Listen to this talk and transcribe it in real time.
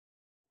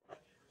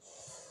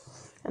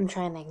I'm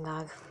trying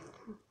eggnog.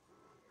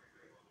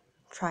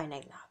 Trying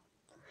eggnog.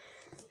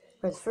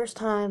 For the first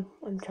time,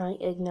 I'm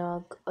trying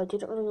eggnog. I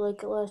didn't really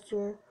like it last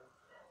year.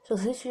 So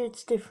this year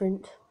it's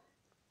different.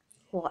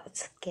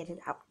 Let's get it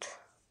out.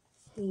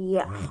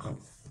 Yeah.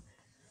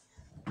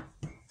 I'm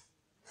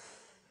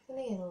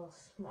gonna get a little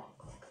small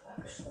cup,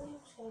 actually. I'm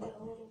just gonna get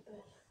a little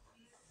bit.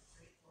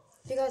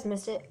 If you guys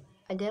missed it,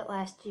 I did it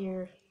last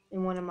year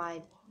in one of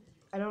my,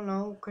 I don't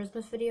know,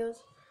 Christmas videos.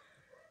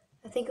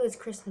 I think it was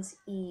Christmas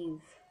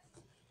Eve.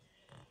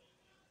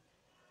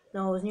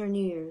 No, it was near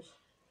New Year's.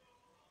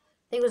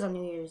 I think it was on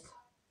New Year's.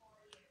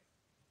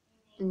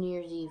 The New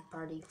Year's Eve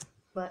party.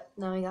 But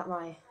now I got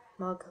my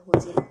mug.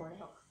 Let's get it poured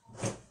out.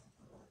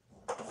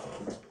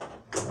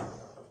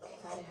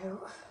 Got it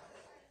out.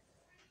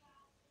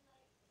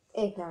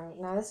 Eggnog.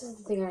 Now this is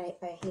the thing I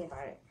hate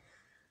about it.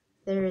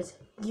 There's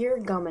gear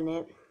gum in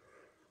it.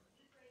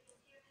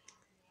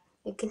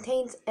 It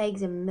contains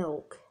eggs and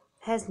milk.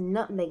 It has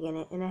nutmeg in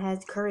it, and it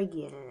has curry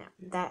in it.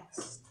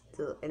 That's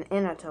an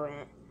annatto in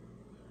it.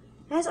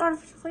 It has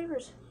artificial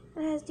flavors.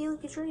 It has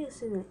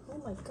delicacies in it. Oh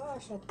my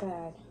gosh, that's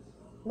bad.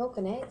 Milk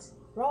and eggs?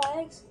 Raw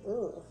eggs?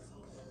 Ugh.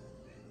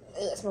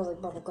 It smells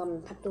like bubble gum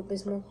and pepto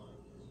pismal.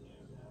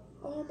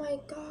 Oh my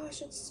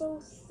gosh, it's so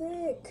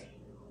thick.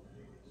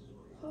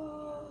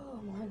 Oh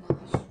my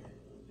gosh.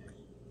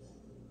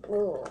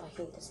 Oh, I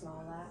hate the smell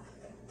of that.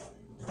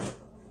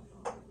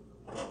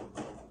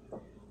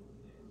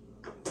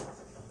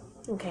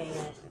 Okay,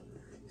 guys.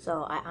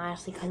 So I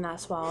honestly could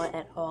not swallow it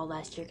at all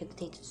last year because it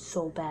tasted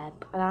so bad.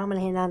 But now I'm gonna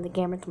hand down the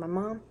camera to my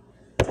mom.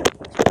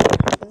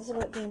 This is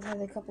what the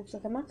entire cup looks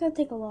like. I'm not gonna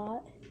take a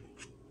lot.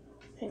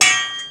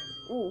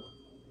 Ooh.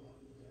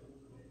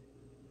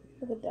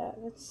 Look at that.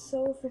 That's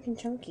so freaking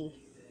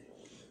chunky.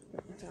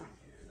 So.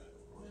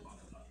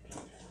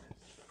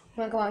 You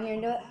wanna come out here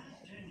and do it?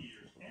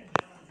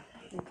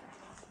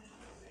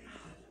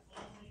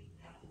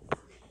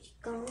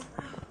 Go.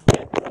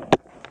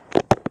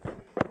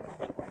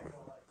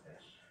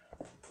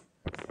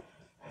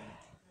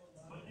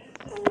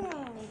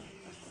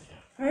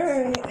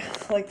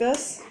 Alright, like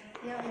this?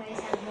 No, I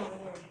just have no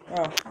here.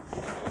 Oh.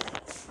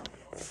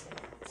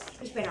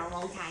 It's been a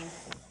long time.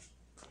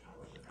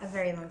 A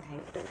very long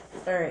time.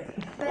 Alright.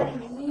 About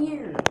a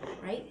year,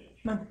 right?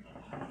 Come on.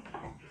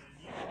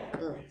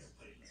 Ugh.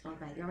 Smells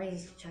bad. You want me to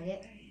just chug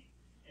it?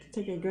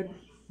 Take a good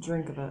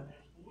drink of it.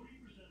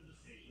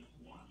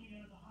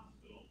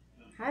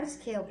 How does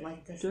Caleb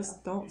like this Just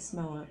stuff? don't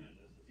smell it.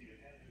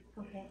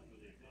 Okay.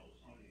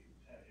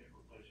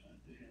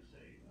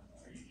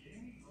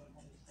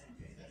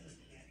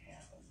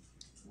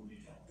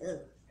 Ugh.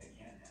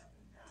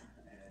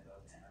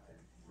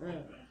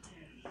 Ugh.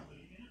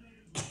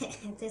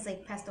 It tastes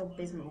like pesto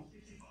bismal.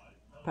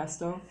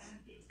 Pesto?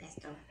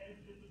 Pesto.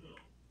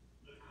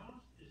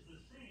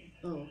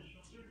 Oh.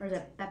 Or is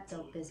it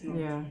bebto bismal?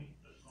 Yeah.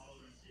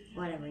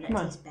 Whatever, that Come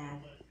on. tastes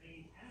bad.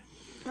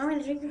 I'm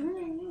gonna drink it.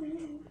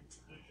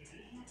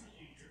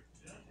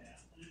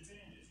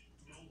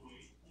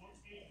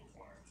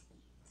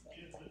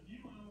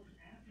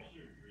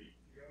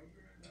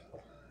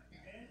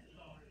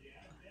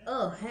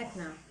 Oh, heck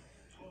no.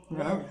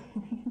 No?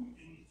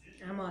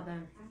 I'm all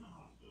done.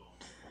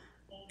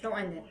 Don't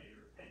end it.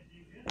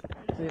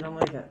 So you don't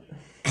like it?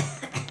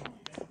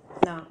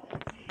 No.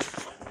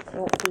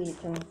 Don't feed it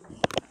to me.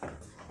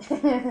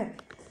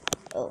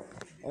 Oh.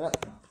 Ugh.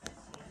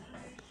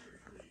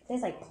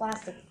 Tastes like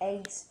plastic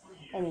eggs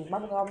and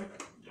bubblegum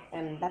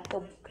and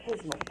bebto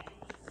pismal.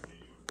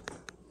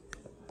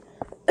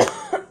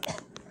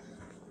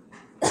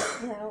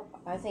 No,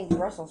 I think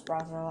Brussels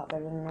sprouts are a lot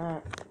better than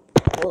that.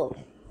 Ugh,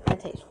 that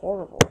tastes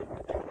horrible.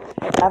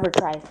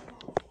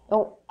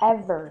 Don't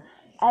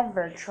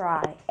ever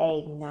try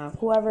eggnog.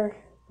 Whoever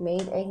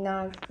made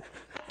eggnog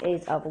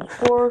is a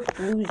poor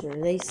loser.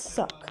 They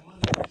suck.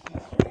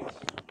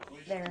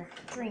 Their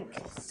drink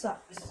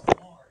sucks.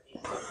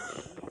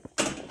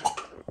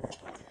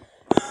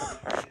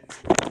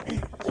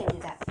 Can't do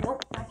that.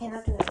 Nope, I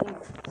cannot do that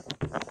anymore.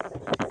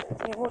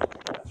 It worked.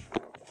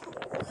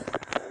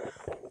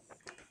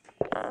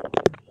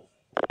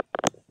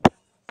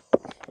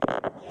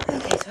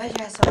 Okay, so I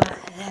just saw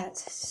that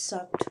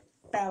sucked.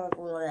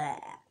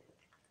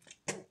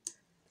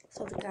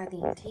 So the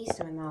goddamn taste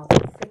in my mouth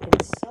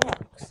freaking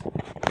sucks.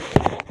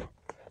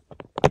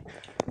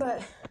 But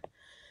if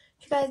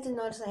you guys didn't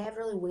notice, I have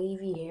really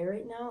wavy hair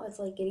right now. It's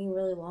like getting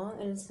really long,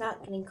 and it's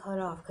not getting cut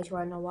off. Because you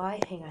want to know why?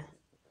 Hang on.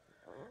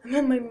 I'm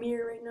in my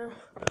mirror right now.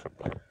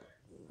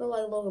 Look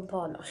like Logan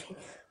Paul. No,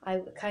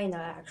 I kind of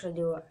actually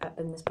do up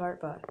in this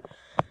part, but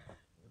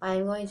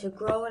I'm going to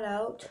grow it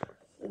out.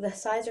 The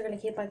sides are going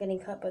to keep on getting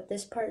cut, but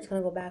this part is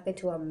going to go back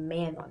into a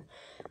man bun.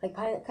 Like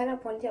kind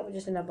of ponytail, but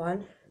just in a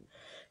bun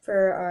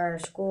for our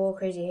school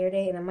crazy hair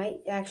day. And it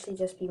might actually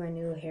just be my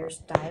new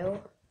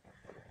hairstyle.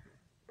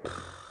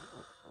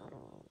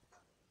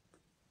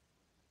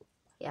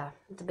 Yeah,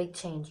 it's a big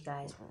change,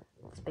 guys.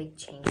 It's a big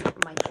change.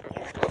 My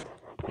hair.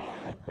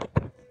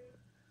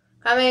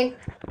 Coming.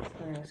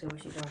 I'm going to see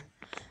what she's doing.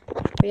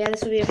 But yeah,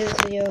 this will be it for this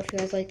video. If you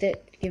guys liked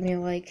it, give me a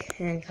like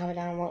and comment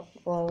down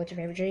below what's your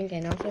favorite drink.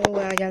 And also,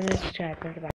 I got to subscribe. Goodbye.